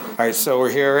right, so we're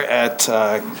here at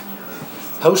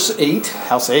House 8.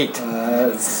 House 8.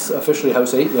 It's officially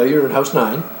House 8. Yeah, you're in House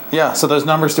 9. Yeah, so those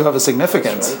numbers do have a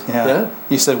significance. That's right. Yeah.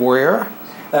 You said where?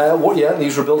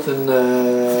 These were built in,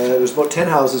 there was about 10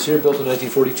 houses here built in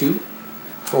 1942.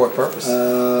 For what purpose?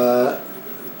 The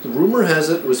rumor has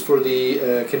it was for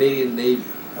the Canadian Navy.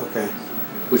 Okay.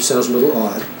 Which sounds a little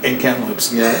odd. In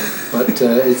Kamloops. Yeah, but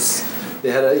they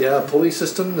had a pulley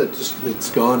system that it's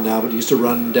gone now, but it used to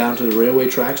run down to the railway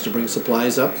tracks to bring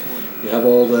supplies up. You have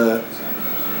all the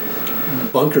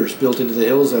bunkers built into the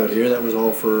hills out here. That was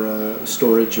all for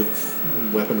storage of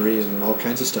weaponry and all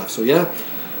kinds of stuff. So yeah,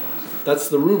 that's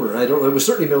the rumor. I don't know. It was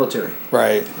certainly military,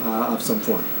 right, of some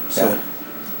form. So, yeah.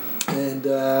 And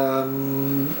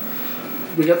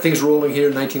we got things rolling here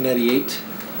in 1998.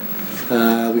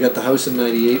 We got the house in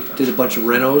 98. Did a bunch of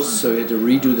renos, so we had to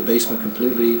redo the basement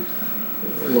completely.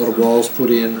 A lot of walls put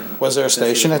in. Was there a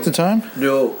station at the time?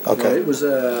 No. Okay. No, it was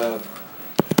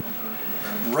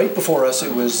right before us.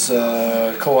 It was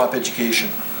co-op education.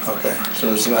 Okay. So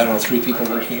there's, I don't know, 3 people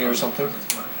working here or something,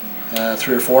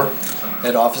 3 or 4.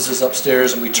 Had offices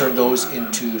upstairs, and we turned those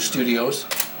into studios.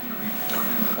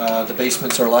 The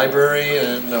basement's our library,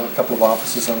 and a couple of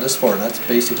offices on this floor. And that's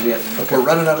basically it. Okay. We're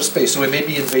running out of space, so we may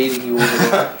be invading you over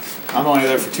there. I'm only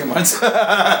there for 2 months.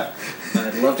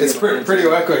 I'd love to. It's pretty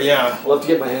awkward, yeah. I'd love to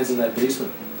get my hands in that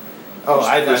basement. Oh,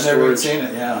 I've never even seen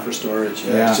it. Yeah. For storage.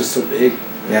 Yeah. It's just so big.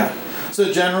 Yeah.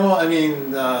 So general, I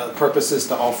mean, the purpose is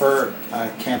to offer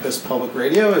campus public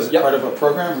radio. Is it part of a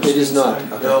program? It is not.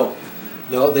 Okay.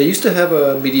 No. They used to have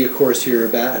a media course here.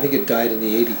 I think it died in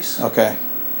the 80s. Okay.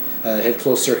 Had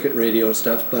closed circuit radio and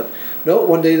stuff, but no.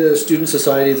 One day the Student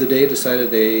Society of the day decided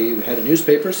they had a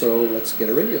newspaper, so let's get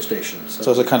a radio station.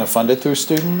 So is it kind of funded through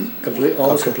student?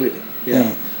 Almost completely.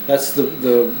 Yeah. That's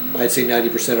the I'd say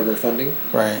 90% of our funding.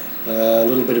 Right. A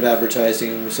little bit of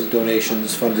advertising, some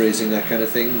donations, fundraising, that kind of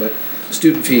thing, but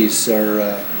student fees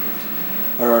are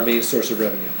our main source of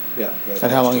revenue. Yeah.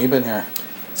 And how long have you been here?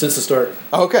 Since the start.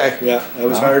 Okay. Yeah, I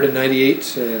was hired in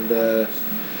 98 and.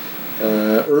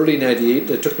 Early 98,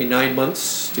 it took me 9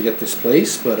 months to get this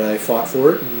place, but I fought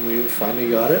for it and we finally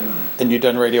got it. And you've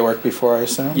done radio work before, I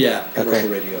assume? Yeah, commercial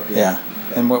radio. Yeah.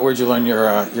 And where'd you learn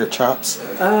your chops?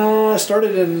 I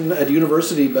started at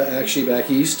university, actually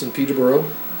back east in Peterborough,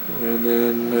 and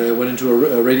then went into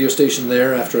a radio station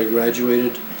there after I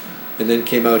graduated, and then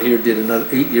came out here, did another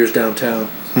 8 years downtown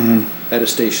at a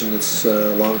station that's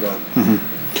long gone.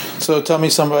 Mm-hmm. So tell me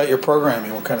some about your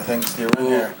programming. What kind of things do you run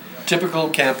here? Typical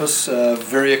campus,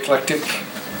 very eclectic.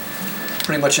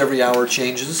 Pretty much every hour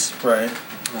changes. Right.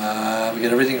 We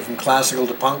get everything from classical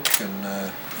to punk,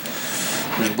 and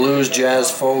there's blues,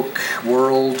 jazz, folk,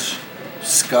 world,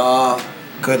 ska.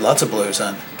 Good, lots of blues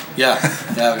then. Yeah,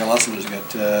 we got lots of blues. We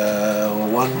got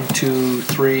 1, 2,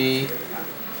 3,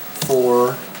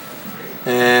 4,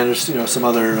 and there's some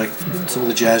other, like some of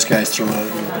the jazz guys throw a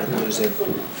little bit of blues in.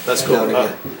 That's cool.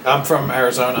 I'm from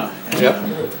Arizona. And,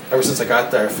 ever since I got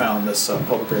there, I found this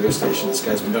public radio station. This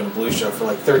guy's been doing a blues show for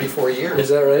like 34 years. Is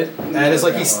that right? And it's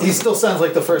like he still sounds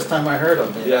like the first time I heard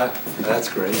him. Yeah, that's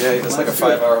great. Yeah, he does like a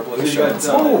 5-hour blues show.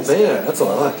 Oh man, that's a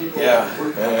lot.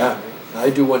 Yeah. I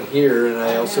do one here, and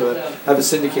I also have a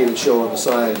syndicated show on the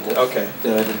side that I've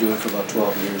been doing for about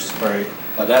 12 years. Right.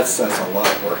 But that's a lot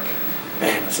of work.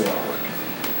 Man, that's a lot of work.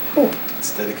 Oh,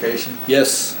 it's dedication.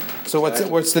 Yes. So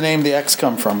what's the name the X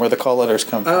come from? Where the call letters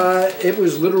come from? It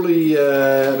was literally,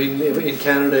 in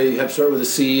Canada you have to start with a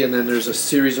C, and then there's a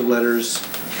series of letters,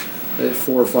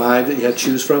 4 or 5 that you had to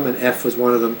choose from, and F was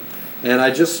one of them. And I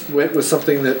just went with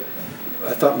something that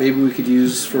I thought maybe we could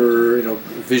use for,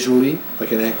 visually,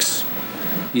 like an X,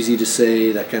 easy to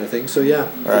say, that kind of thing. So yeah,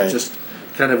 it just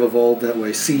kind of evolved that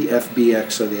way.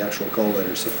 CFBX are the actual call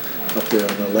letters up there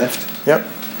on the left. Yep.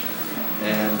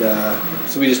 And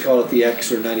so we just call it the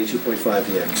X, or 92.5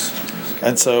 the X.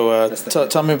 And so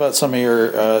tell me about some of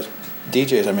your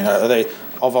DJs. I mean, are they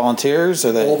all volunteers?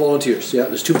 All volunteers, yeah.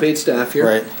 There's 2 paid staff here.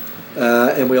 Right.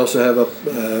 And we also have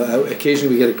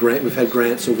occasionally we get a grant. We've had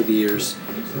grants over the years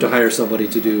to hire somebody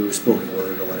to do spoken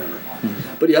word or whatever.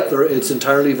 Mm-hmm. But yeah, it's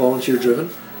entirely volunteer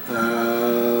driven.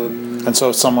 And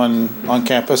so if someone on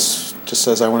campus just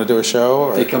says, I want to do a show?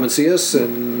 Or? They come and see us,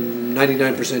 and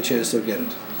 99% chance they'll get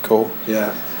it. Cool.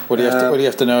 Yeah. What do you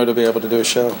have to know to be able to do a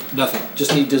show? Nothing.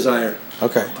 Just need desire.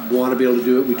 Okay. Want to be able to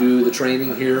do it. We do the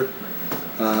training here,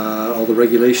 all the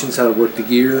regulations, how to work the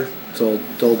gear. It's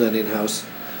all done in-house.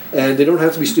 And they don't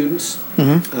have to be students.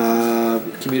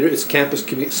 Mm-hmm. It's campus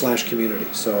 / community.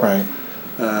 So right.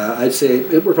 I'd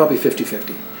say we're probably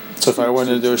 50-50. So if I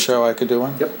wanted to do a show, I could do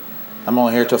one? Yep. I'm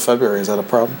only here till February. Is that a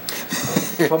problem?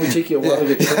 It'll probably take you a while to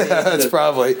get trained. That's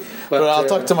probably. But I'll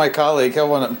talk to my colleague.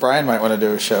 Brian might want to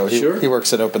do a show. Sure. He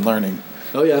works at Open Learning.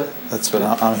 Oh, yeah. That's what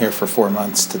I'm here for 4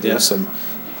 months to do some.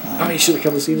 You should have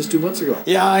come and seen us 2 months ago.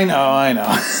 Yeah, I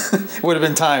know. It would have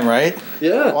been time, right?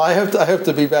 Yeah. Well, I hope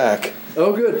to be back.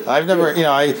 Oh, good. I've never,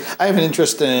 I have an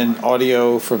interest in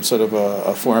audio from sort of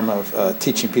a form of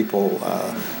teaching people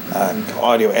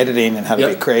audio editing and how to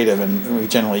be creative, and we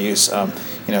generally use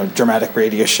dramatic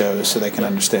radio shows so they can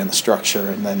understand the structure,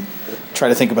 and then try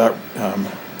to think about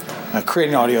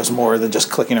creating audio is more than just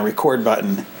clicking a record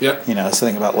button. Yeah. So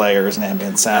think about layers and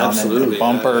ambient sound and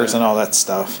bumpers and all that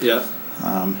stuff. Yeah.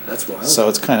 That's wild. So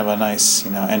it's kind of a nice,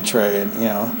 entree, and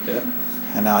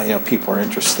and now people are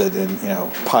interested in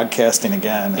podcasting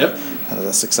again. Yep. And,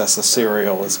 the success of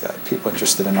Serial has got people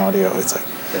interested in audio. It's like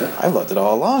I've loved it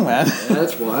all along, man. Yeah,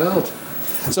 that's wild.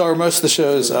 So are most of the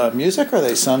shows music, or are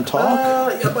they some talk?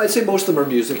 I'd say most of them are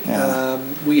music. Yeah.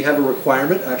 We have a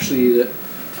requirement actually that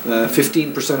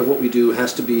 15% of what we do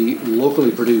has to be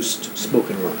locally produced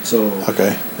spoken word. So,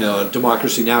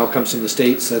 Democracy Now! Comes from the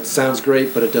States. That sounds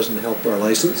great, but it doesn't help our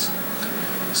license.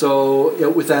 So,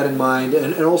 with that in mind,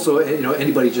 and also,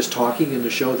 anybody just talking in the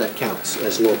show, that counts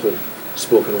as local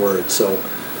spoken word. So,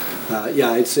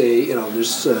 I'd say,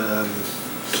 there's a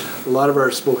lot of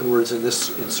our spoken words in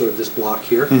sort of this block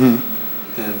here.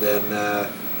 Mm-hmm. And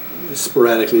then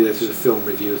sporadically there's a film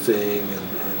review thing, and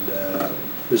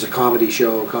there's a comedy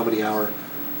show, comedy hour,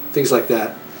 things like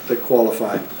that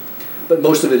qualify. But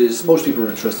most people are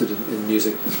interested in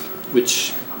music,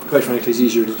 which, quite frankly, is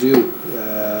easier to do.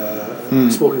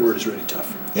 Spoken word is really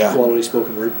tough. Yeah. Quality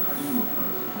spoken word.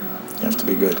 You have to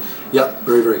be good. Yeah,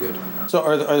 very, very good. So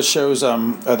are the shows,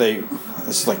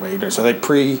 this is like my ignorance, are they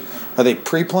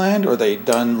pre-planned, or are they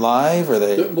done live, or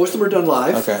Most of them are done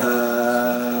live. Okay.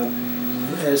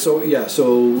 And so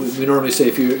we normally say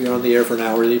if you're on the air for an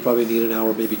hour, then you probably need an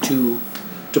hour, maybe two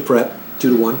to prep,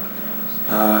 2 to 1.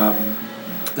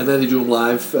 And then they do them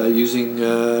live using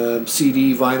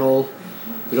CD, vinyl.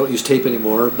 We don't use tape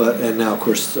anymore, and now of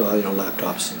course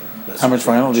laptops. And how much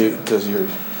vinyl does your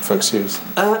folks use?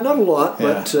 Not a lot,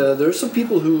 but there's some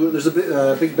people there's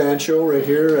a big band show right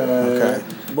here.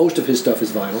 Most of his stuff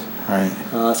is vinyl. Right.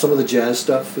 Some of the jazz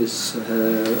stuff is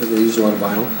they use a lot of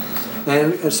vinyl.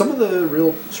 And some of the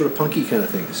real sort of punky kind of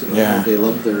things. They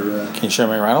love their... Can you show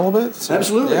me around a little bit?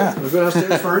 Absolutely. Yeah. We'll go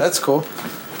downstairs first. That's cool.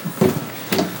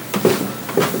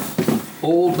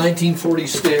 Old 1940s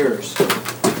stairs.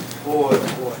 Boy.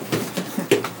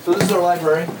 So this is our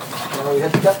library. We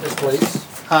had to cut this place.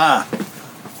 Huh.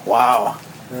 Wow.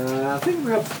 I think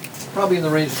we're probably in the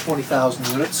range of 20,000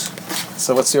 units.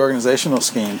 So what's the organizational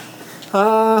scheme?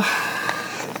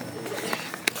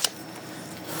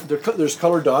 There's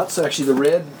colored dots. Actually, the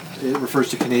red, it refers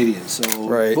to Canadians. So,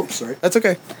 right. Oops, sorry. That's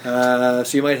okay.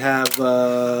 So you might have,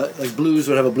 like blues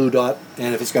would have a blue dot,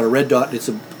 and if it's got a red dot, it's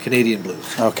a Canadian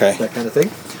blues. Okay. That kind of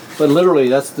thing. But literally,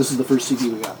 this is the first CD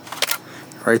we got.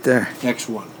 Right there.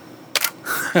 X1.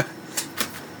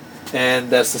 And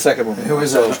that's the second one. Who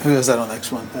is that? Who is that on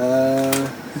X1?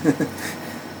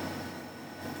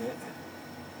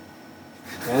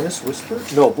 Annie's Whisper?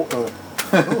 No.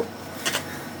 Oh.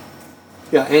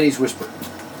 Yeah, Annie's Whisper.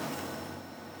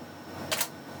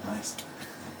 Nice.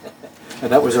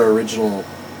 And that was our original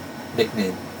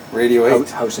nickname. Radio 8?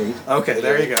 House 8. Okay,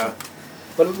 there you go.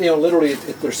 But, literally,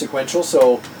 they're sequential,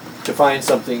 so to find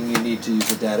something, you need to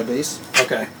use a database.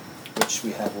 Okay. Which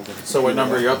we have over. So what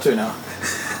number are you up to now?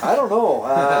 I don't know,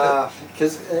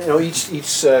 because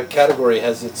each category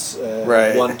has its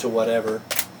one to whatever.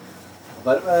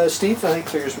 But Steve, I think,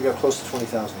 figures we got close to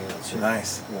 20,000 units here.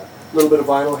 Nice. Yeah. A little bit of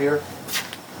vinyl here.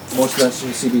 Most of that's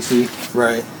from CBC.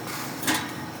 Right.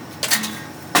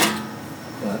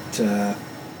 But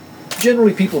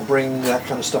generally, people bring that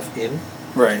kind of stuff in.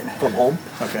 Right. From home.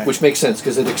 Okay. Which makes sense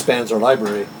because it expands our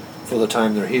library for the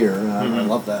time they're here. I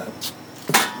love that.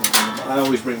 I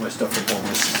always bring my stuff from home,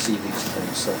 CDs and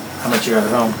things. So. How much you have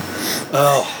at home?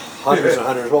 Oh, hundreds and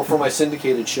hundreds. Well, for my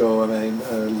syndicated show, I mean,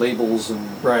 labels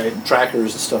and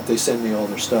trackers and stuff, they send me all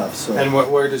their stuff. So. And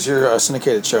where does your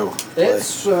syndicated show play?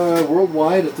 It's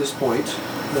worldwide at this point.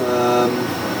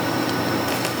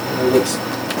 It's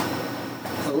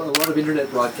a lot of internet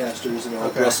broadcasters,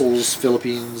 Brussels,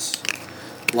 Philippines,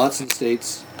 lots in the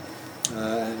States.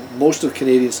 And most of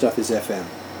Canadian stuff is FM.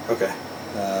 Okay.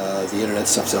 The internet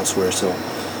stuff's elsewhere, so.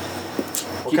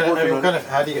 How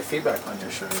do you get feedback on your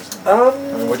shows?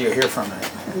 What do you hear from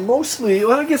it? Mostly,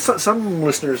 well, I guess some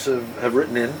listeners have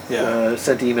written in,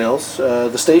 sent emails.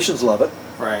 The stations love it,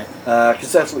 right? Because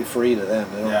it's absolutely free to them.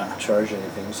 They don't charge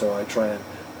anything. So I try and.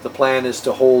 The plan is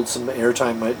to hold some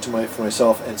airtime for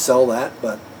myself and sell that,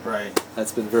 but Right.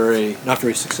 That's been not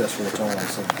very successful at all.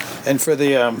 So. And for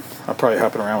the, I'm probably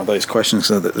hopping around with all these questions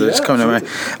so that just come to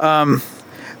mind.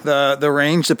 The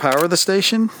range, the power of the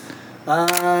station?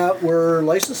 We're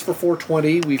licensed for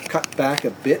 420. We've cut back a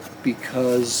bit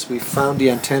because we found the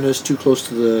antennas too close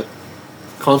to the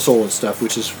console and stuff,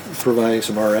 which is providing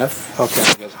some RF. Okay.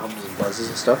 It has hums and buzzes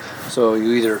and stuff. So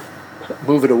you either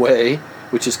move it away,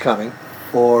 which is coming,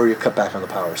 or you cut back on the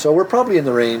power. So we're probably in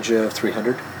the range of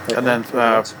 300. And then,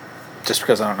 just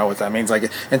because I don't know what that means,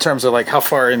 like in terms of like how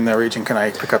far in the region can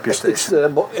I pick up your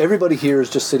station? Everybody here is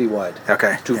just citywide.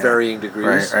 Okay. To varying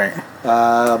degrees. Right.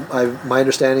 My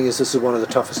understanding is this is one of the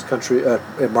toughest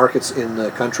markets in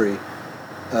the country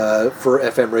for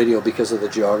FM radio because of the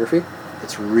geography.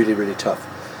 It's really, really tough.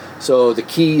 So the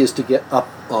key is to get up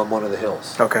on one of the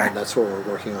hills. Okay. And that's what we're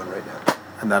working on right now.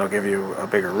 And that'll give you a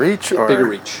bigger reach? Bigger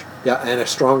reach. Yeah, and a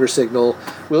stronger signal.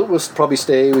 We'll probably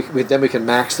stay. Then we can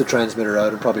max the transmitter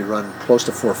out and probably run close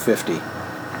to 450,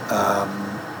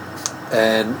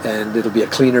 and it'll be a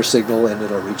cleaner signal and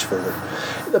it'll reach further.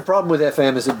 The problem with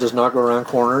FM is it does not go around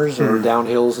corners or down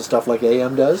hills and stuff like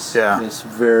AM does. Yeah, it's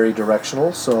very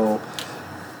directional. So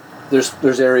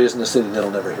there's areas in the city that'll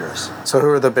never hear us. So who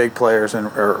are the big players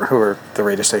or who are the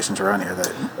radio stations around here?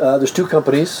 There's two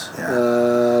companies.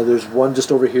 Yeah. There's one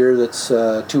just over here that's 2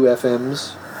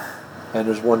 FMs. And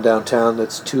there's one downtown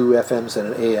that's 2 FMs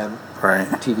and an AM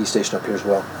TV station up here as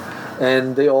well.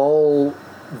 And they all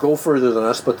go further than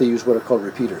us, but they use what are called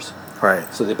repeaters.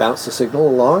 Right. So they bounce the signal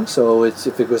along. So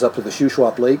if it goes up to the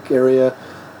Shuswap Lake area,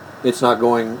 it's not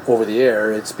going over the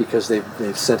air. It's because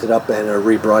they've sent it up and are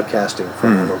rebroadcasting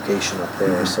from a location up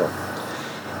there. So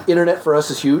internet for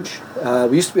us is huge.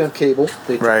 We used to be on cable.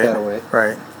 They took that away.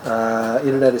 Right.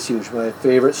 Internet is huge. My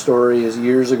favorite story is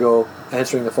years ago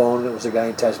answering the phone. It was a guy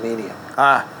in Tasmania.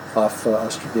 Off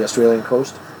the Australian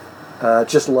coast.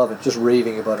 Just love it. Just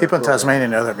raving about it. People in Tasmania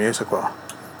know their music well.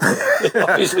 They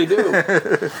obviously do.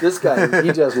 This guy,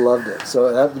 he just loved it.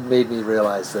 So that made me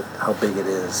realize how big it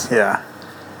is. Yeah.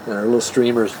 And our little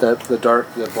streamers, the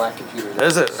black computer.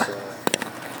 Is it?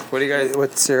 What do you guys?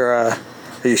 What's your? Are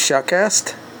you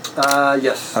Shoutcast?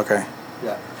 Yes. Okay.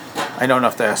 Yeah. I know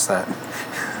enough to ask that.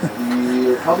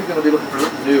 We're probably going to be looking for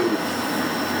something new.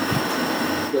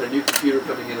 Got a new computer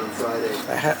coming in on Friday.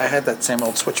 I had that same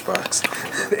old switch box.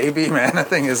 The AB, man, that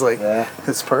thing is like,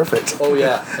 it's perfect. Oh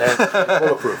yeah, and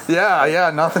bulletproof.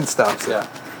 Yeah, nothing stops it. Yeah.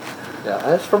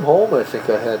 That's from home. I think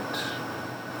I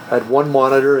had one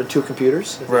monitor and 2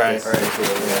 computers. Right.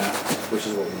 Which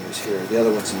is what we use here. The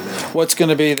other one's email. What's going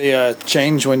to be the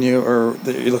change when you're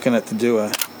looking at to do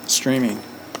a streaming?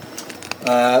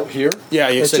 Here? Yeah,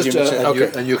 you said you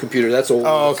mentioned a new computer. That's old.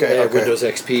 Oh, okay. Windows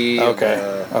XP.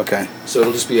 Okay. So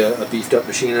it'll just be a beefed up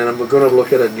machine, and I'm going to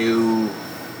look at a new.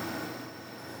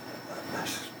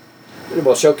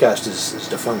 Well, Shoutcast is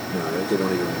defunct now, right? They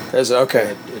don't even.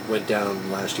 It went down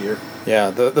last year.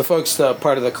 Yeah, the folks,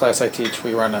 part of the class I teach,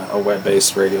 we run a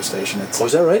web-based radio station.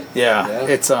 Is that right? Yeah.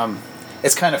 It's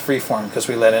kind of freeform because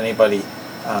we let anybody.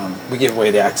 We give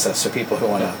away the access so people who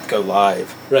want to go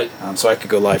live. Right. So I could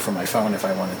go live from my phone if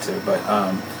I wanted to, but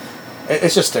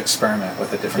it's just to experiment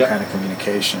with a different kind of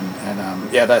communication. And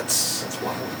that's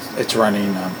wild. It's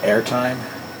running airtime.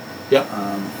 Yep.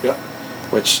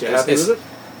 Which you happy with it?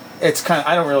 It's kind of,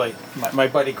 I don't really, my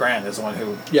buddy Grant is the one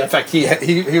who, in fact,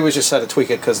 he was just had to tweak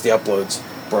it because the uploads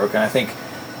broke, and I think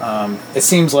it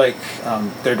seems like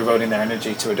they're devoting their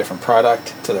energy to a different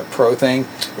product, to their pro thing,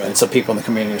 and some people in the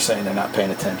community are saying they're not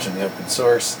paying attention to the open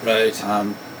source. Right.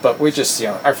 But we just,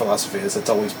 our philosophy is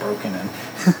it's always broken, and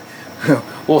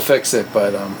we'll fix it,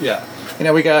 but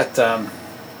we got,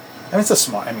 it's a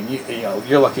small,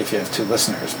 you're lucky if you have 2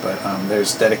 listeners, but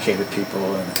there's dedicated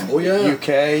people in the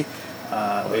UK.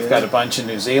 We've got a bunch in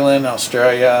New Zealand,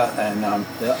 Australia,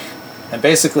 and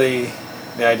basically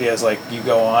the idea is like you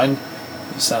go on,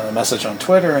 you send a message on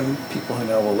Twitter, and people who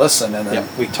know will listen, and then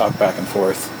we talk back and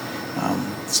forth.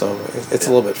 So it's a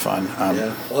little bit fun.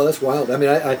 Well, that's wild.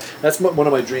 I that's one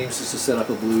of my dreams is to set up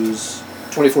a blues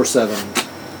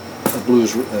 24/7 a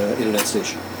blues internet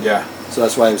station. Yeah. So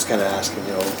that's why I was kind of asking,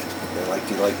 do you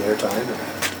like airtime?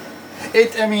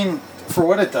 For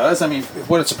what it does,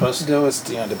 what it's supposed to do is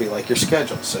to be like your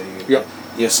schedule. So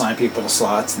you assign people to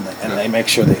slots, and they make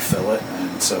sure they fill it.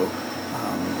 And so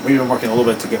we've been working a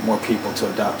little bit to get more people to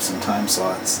adopt some time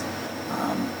slots.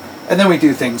 And then we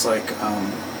do things like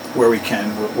where we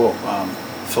can, we'll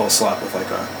fill a slot with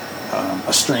like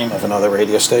a stream of another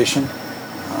radio station.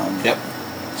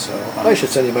 So I should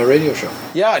send you my radio show.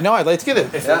 Yeah, no, I'd like to get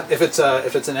it. If it's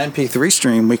an MP3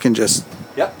 stream, we can just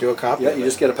Yeah. do a copy. Yeah, you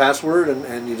just get a password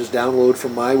and you just download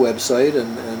from my website,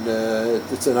 and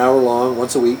it's an hour long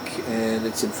once a week, and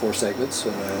it's in 4 segments.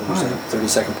 There's a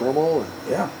 30-second promo.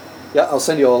 Yeah. Yeah, I'll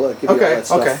send you all. Give you all that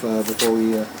stuff before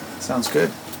we. Sounds good.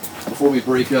 Before we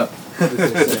break up.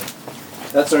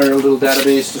 That's our little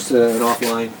database, just an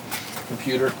offline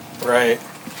computer. Right.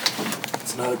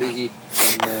 It's not a biggie.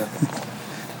 And,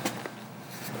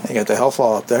 you got the health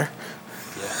wall up there.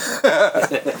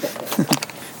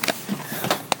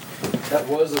 That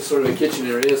was a sort of a kitchen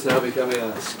area. It's now becoming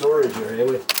a storage area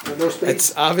with no space.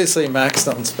 It's obviously maxed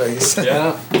on space.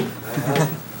 Yeah.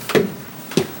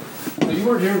 Well, you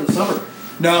weren't here in the summer.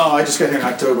 No, I just got here in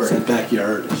October. It's that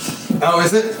backyard. Oh,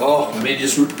 is it? Oh, I mean,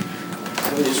 just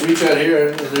reach out here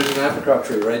and there's an apricot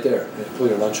tree right there. You pull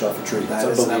your lunch off a tree. That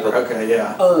is okay,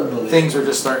 yeah. Unbelievable. Things were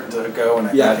just starting to go when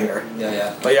I got here.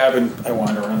 Yeah. But yeah, I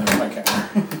wander around there with my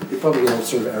camera. You're probably getting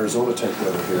sort of Arizona type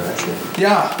weather here, actually.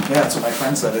 Yeah, that's what my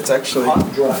friend said. It's actually hot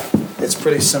and dry. It's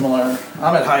pretty similar.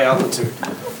 I'm at high altitude,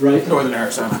 right? Northern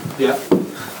Arizona. Yeah.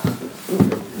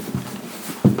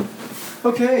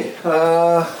 Okay.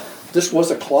 This was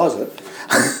a closet.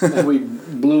 And we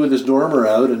blew this dormer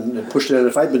out and pushed it out.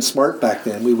 If I'd been smart back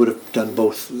then, we would have done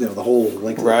both, the whole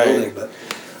length of the building, but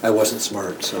I wasn't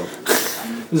smart, so.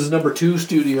 This is number 2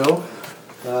 studio.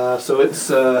 So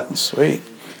it's... Sweet.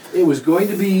 It was going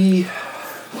to be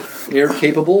air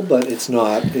capable, but it's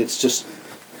not. It's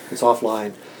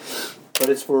offline. But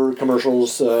it's for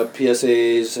commercials,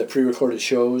 PSAs, pre-recorded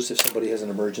shows. If somebody has an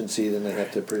emergency, then they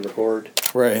have to pre-record.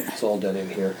 Right. It's all done in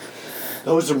here.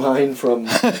 Those are mine from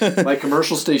my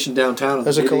commercial station downtown.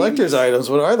 Those are collector's items.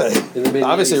 What are they?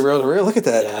 Obviously, real to real. Look at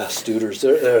that. Yeah, Studers.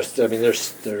 They're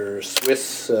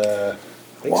Swiss. I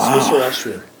think Swiss or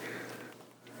Austrian.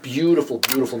 Beautiful,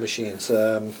 beautiful machines.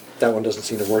 That one doesn't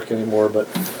seem to work anymore, but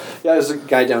yeah, there's a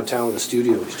guy downtown with a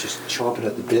studio. He's just chomping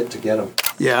at the bit to get them.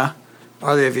 Yeah.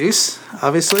 Are they of use?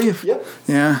 Obviously. Yep.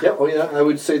 Yeah. Yep. Oh yeah. I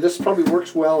would say this probably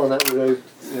works well, and that would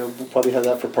we'll probably have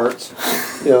that for parts.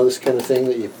 This kind of thing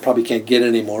that you probably can't get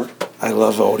anymore. I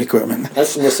love old equipment.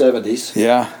 That's from the 70s.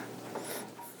 Yeah.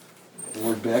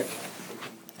 Lord Beck.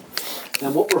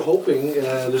 And what we're hoping,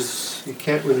 you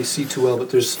can't really see too well,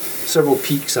 but there's several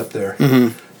peaks up there,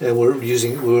 and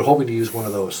we're hoping to use one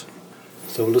of those.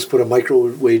 So we'll just put a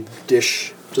microwave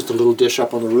dish, just a little dish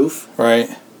up on the roof. Right.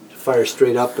 Fire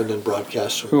straight up and then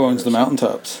broadcast. Who owns the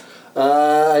mountaintops?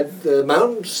 The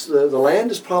mountains, the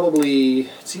land is probably,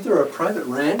 it's either a private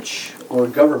ranch or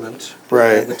government.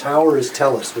 Right. The tower is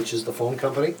TELUS, which is the phone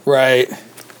company. Right.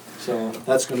 So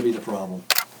that's going to be the problem.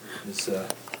 Is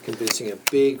convincing a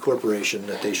big corporation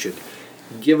that they should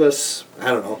give us,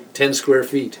 10 square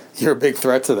feet. You're a big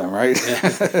threat to them, right?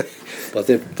 Yeah. But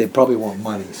they probably want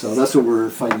money, so that's what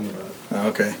we're fighting about.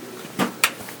 Okay.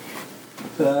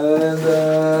 And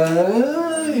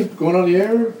going on the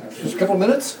air, just a couple of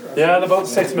minutes? Yeah, in about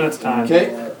 6 minutes time.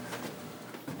 Okay.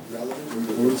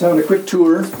 We're just having a quick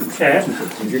tour. Okay.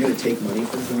 If you're going to take money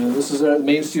from them. This is our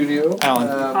main studio. Alan.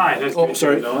 Hi, nice to meet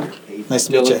sorry. you, Dylan. Nice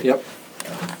to meet you. Yep.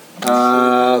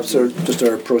 So just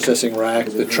our processing rack.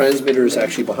 The transmitter is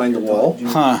actually behind the wall.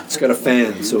 Huh. It's got a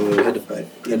fan, so we had to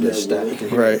stack. You can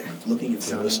hear Right. Looking at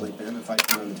something like that, if I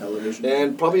turn on the television.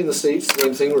 And probably in the States,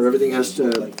 same thing where everything has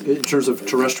to, in terms of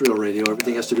terrestrial radio,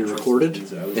 everything has to be recorded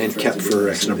and kept for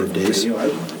X number of days in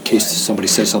case somebody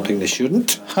says something they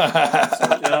shouldn't.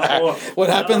 What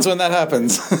happens when that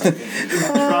happens?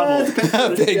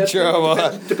 Big trouble.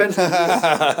 Depends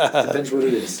what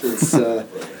it is. It's,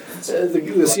 the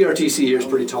CRTC here is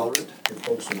pretty tolerant.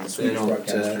 They don't,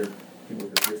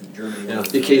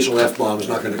 the occasional F-bomb is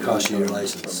not going to cost you your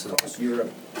license. So.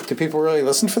 Do people really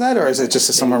listen for that, or is it just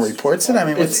if someone reports it? I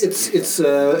mean,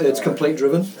 it's complaint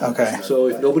driven. Okay. So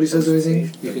if nobody says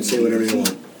anything, you can say whatever you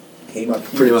want.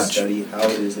 Pretty much.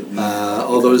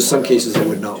 Although in some cases they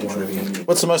would not want to be.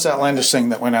 What's the most outlandish thing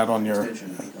that went out on your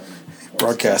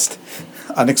broadcast?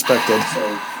 Unexpected.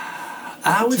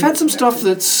 We've had some stuff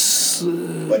that's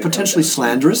potentially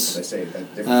slanderous.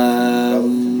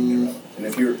 And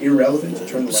if you're irrelevant,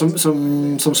 turn the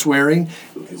some swearing.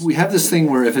 We have this thing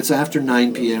where if it's after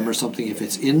 9 p.m. or something, if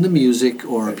it's in the music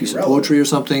or a piece of poetry or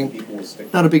something,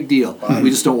 not a big deal. We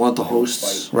just don't want the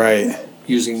hosts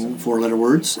using 4-letter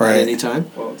words at any time.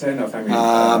 Well, it's enough. I mean,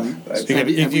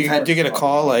 Do you get a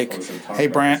call like, "Hey,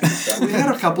 Brant"? We've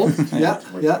had a couple. Yeah.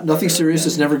 Nothing serious.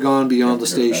 It's never gone beyond the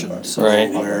station. So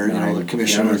where the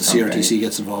commissioner or the CRTC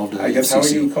gets involved. I guess how are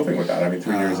you coping with that? I mean,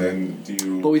 3 years in, do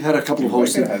you? But we've had a couple of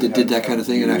hosts that did that kind of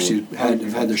thing and actually had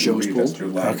their shows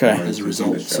pulled. As a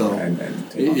result. So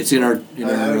it's in our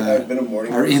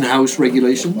in-house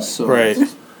regulations. So. Right.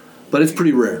 But it's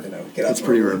pretty rare. It's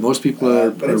pretty rare. Most people are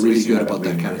really good about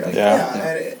that kind of thing.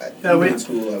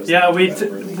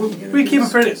 We keep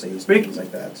it pretty. We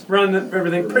run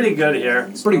everything pretty good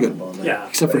here. Pretty good. Yeah.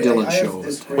 Except for Dylan's show.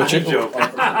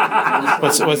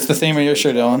 What's the theme of your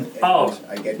show, Dylan? Oh,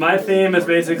 my theme is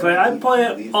basically I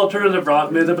play alternative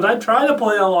rock music, but I try to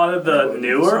play a lot of the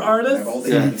newer artists.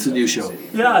 Yeah, it's a new show.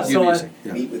 Yeah, New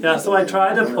music. so I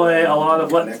try to play a lot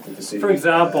of what, for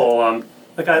example,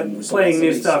 like I'm playing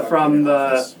new stuff from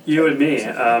the You and Me.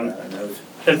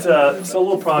 It's a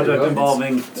solo project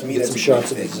involving. To me, some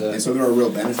shots of his. And so there are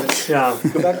real benefits. Yeah.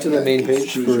 Go back to the main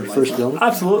page for first Dylan.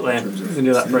 Absolutely. You can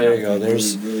do that for There you. you go.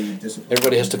 There's.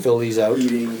 Everybody has to fill these out.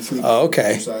 Oh,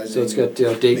 okay. So it's got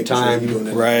date,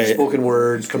 time, Right. spoken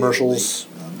word, commercials.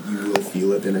 You will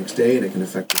feel it the next day, and it can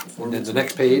affect your And performance. then the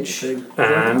next page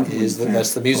And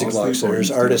that's the music blocks.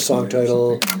 There's artist, song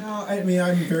title. No, I mean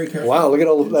I'm very careful. Wow, look at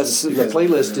all that's the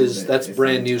playlist that's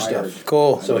brand new stuff.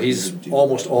 Cool. So he's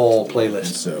almost all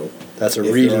playlists. So That's a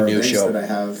if really there are new events show. that I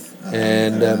have,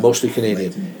 And mostly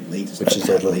Canadian, which is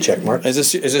that little check mark. Is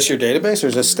this your database or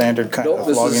is this standard kind No, of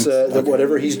this is login?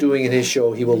 whatever he's doing in his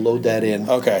show. He will load that in.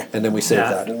 Okay. And then we save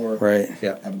Yeah. that. Right.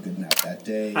 Yeah. Have a good nap that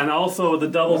day. And also the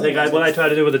double take. What I try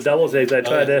to do with the double takes,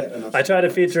 I try to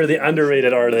feature the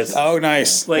underrated artists, Oh,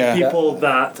 nice. like yeah. people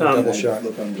that Double shot.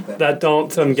 that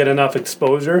don't get enough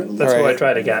exposure. That's what I Right.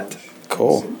 try to get.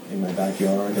 Cool. In my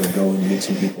backyard, or go and meet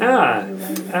some people. Yeah,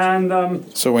 and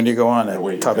So when do you go on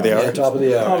at top of the hour? Yeah, top of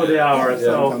the hour. top of the hour.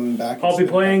 So I'll be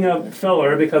playing a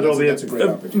filler because there'll be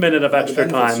a minute of extra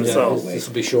time. So This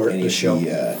will be short, And this if show. he,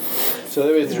 So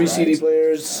there were 3 CD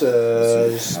players,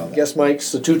 guest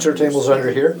mics, the 2 turntables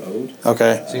under here.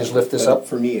 Okay. So you just lift this up.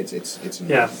 For me, it's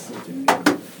yes,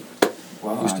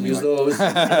 Used to use those.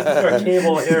 our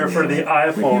cable here for the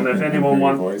iPhone. If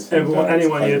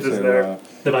anyone uses their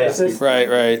devices.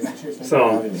 Right.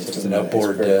 So Just an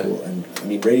outboard I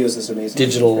mean, radio's this amazing.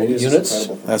 digital Radio's units.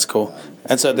 incredible. That's cool.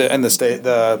 And so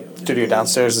the studio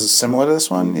downstairs is similar to this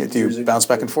one. Do you bounce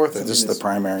back and forth, or just the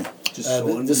primary? This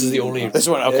is the only. This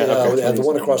one. Okay. And the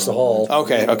one across the hall.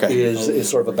 Okay. Is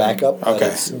sort of a backup. But Okay.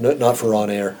 It's not for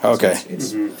on air. Okay.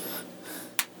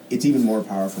 It's even more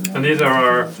powerful now. and these are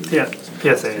our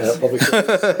PSAs. Yeah, public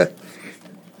service.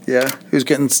 Yeah. Who's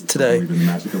getting today? The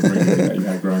magical radio that you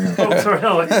had growing up. Oh, sorry,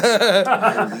 Alex.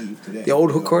 The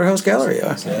old Courthouse Gallery.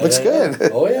 Yeah. Looks good.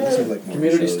 Oh yeah. These are like more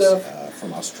Community shows, stuff.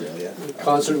 From Australia.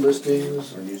 Concert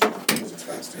listings. Or music's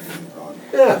faster than on.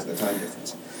 Yeah. The time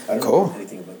difference. I don't Cool. know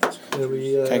anything about this.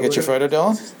 Can I get your photo,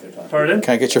 Dylan? Pardon?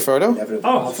 Can I get your photo?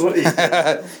 Oh, absolutely.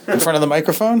 In front of the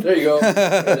microphone? There you go.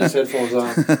 Got his headphones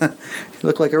on. You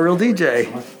look like a real DJ.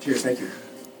 Cheers, thank you.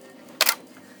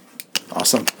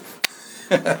 Awesome.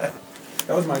 That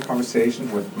was my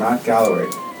conversation with Matt Galloway,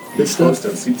 Good stuff. host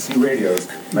of CBC Radio's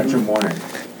Metro Morning.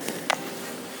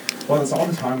 Well, that's all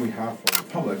the time we have for the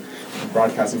public in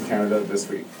Broadcasting Canada this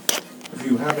week. If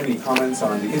you have any comments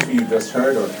on the interview you just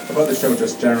heard or about the show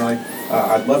just generally,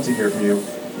 I'd love to hear from you.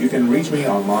 You can reach me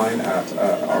online at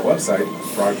our website,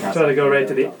 Broadcasting. Try to go right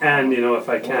to the end, if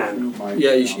I can.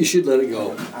 Yeah, you should let it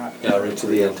go. Yeah, right to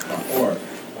the end. Or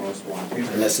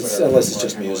Unless it's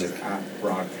just music.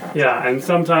 Yeah, and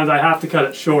sometimes I have to cut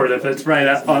it short if it's right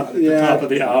at the top of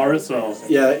the hour. So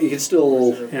Yeah, you can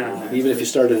still, yeah, even if you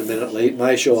started a minute late.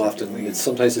 My show often,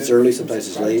 sometimes it's early, sometimes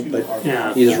it's late, but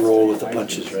yeah, you just roll with the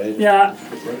punches, right? yeah.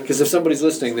 Because if somebody's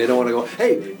listening, they don't want to go,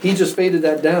 hey, he just faded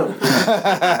that down.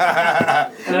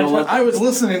 And I was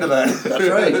listening to that. That's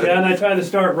right. yeah, and I try to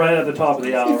start right at the top of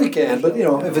the hour. If you can, but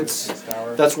if it's,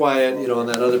 that's why, on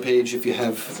that other page, if you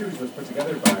have series was put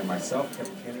together by myself,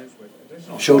 Kevin Canners, with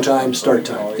additional showtime, start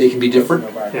time, they can be different.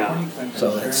 Yeah.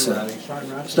 So that's,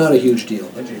 it's not a huge deal.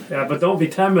 Yeah, but don't be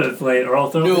 10 minutes late or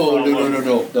else.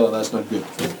 No, that's not good.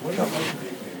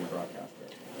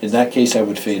 In that case, I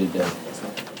would fade it down.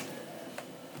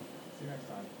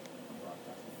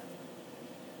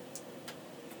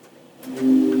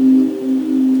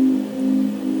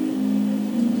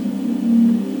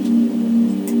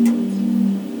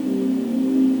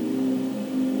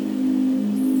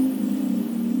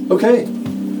 Okay.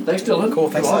 Thanks, Dylan. Cool.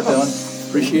 Thanks a lot, Dylan.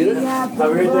 Appreciate it. Have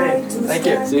a great day. Thank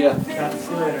you. See ya. Yeah,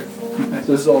 see you later.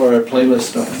 So this is all our playlist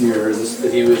stuff here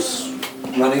that he was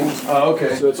running. Oh,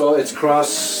 okay. So it's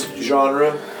cross genre.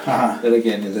 Uh-huh. And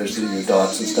again, there's your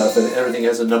dots and stuff, and everything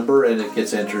has a number, and it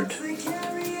gets entered.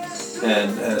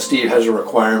 And Steve has a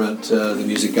requirement. The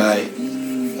music guy,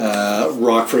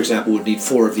 rock, for example, would need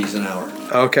 4 of these an hour.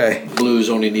 Okay. Blues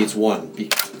only needs 1,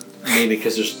 mainly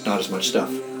because there's not as much stuff.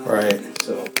 Right.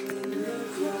 So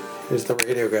Here's the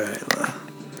radio guy.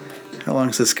 How long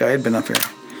has this guy been up here?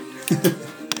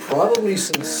 probably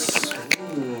since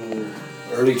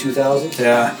early 2000s.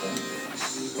 Yeah.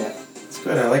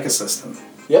 good. I like a system.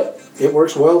 Yep, it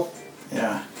works well.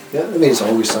 Yeah. Yeah, I mean, it's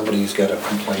always somebody who's got a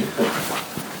complaint.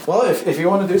 Well, if you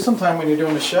want to do sometime when you're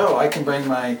doing a show, I can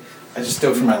bring I just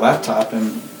do it from my laptop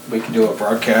and we can do a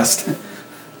broadcast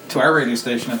to our radio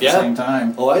station at the same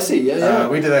time. Oh, I see. Yeah.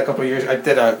 We did that a couple of years. I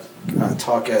did a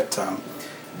talk at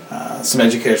some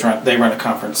educators. They run a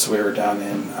conference. We were down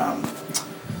in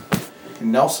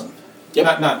Nelson.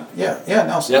 Yep.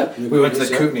 Nelson. Yep. We went to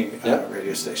the Kootenai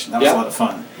radio station. That was a lot of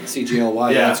fun.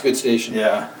 CGLY. Yeah, that's a good station.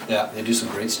 Yeah. Yeah, they do some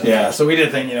great stuff. Yeah. So we did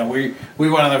a thing. We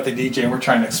went on there with the DJ and we're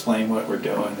trying to explain what we're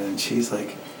doing, and she's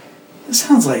like, "This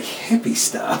sounds like hippie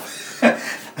stuff."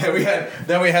 And we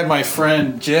had my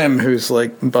friend Jim, who's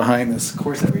like behind this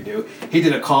course that we do. He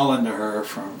did a call in to her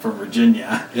from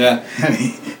Virginia. Yeah. And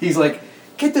he's like,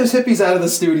 "Get those hippies out of the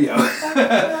studio."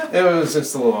 It was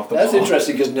just a little off the That's wall.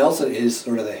 interesting because Nelson is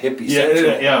sort of the hippie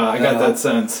central. Yeah, I got that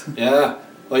sense. Yeah.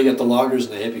 Well, you got the loggers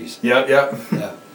and the hippies. Yep. Yeah.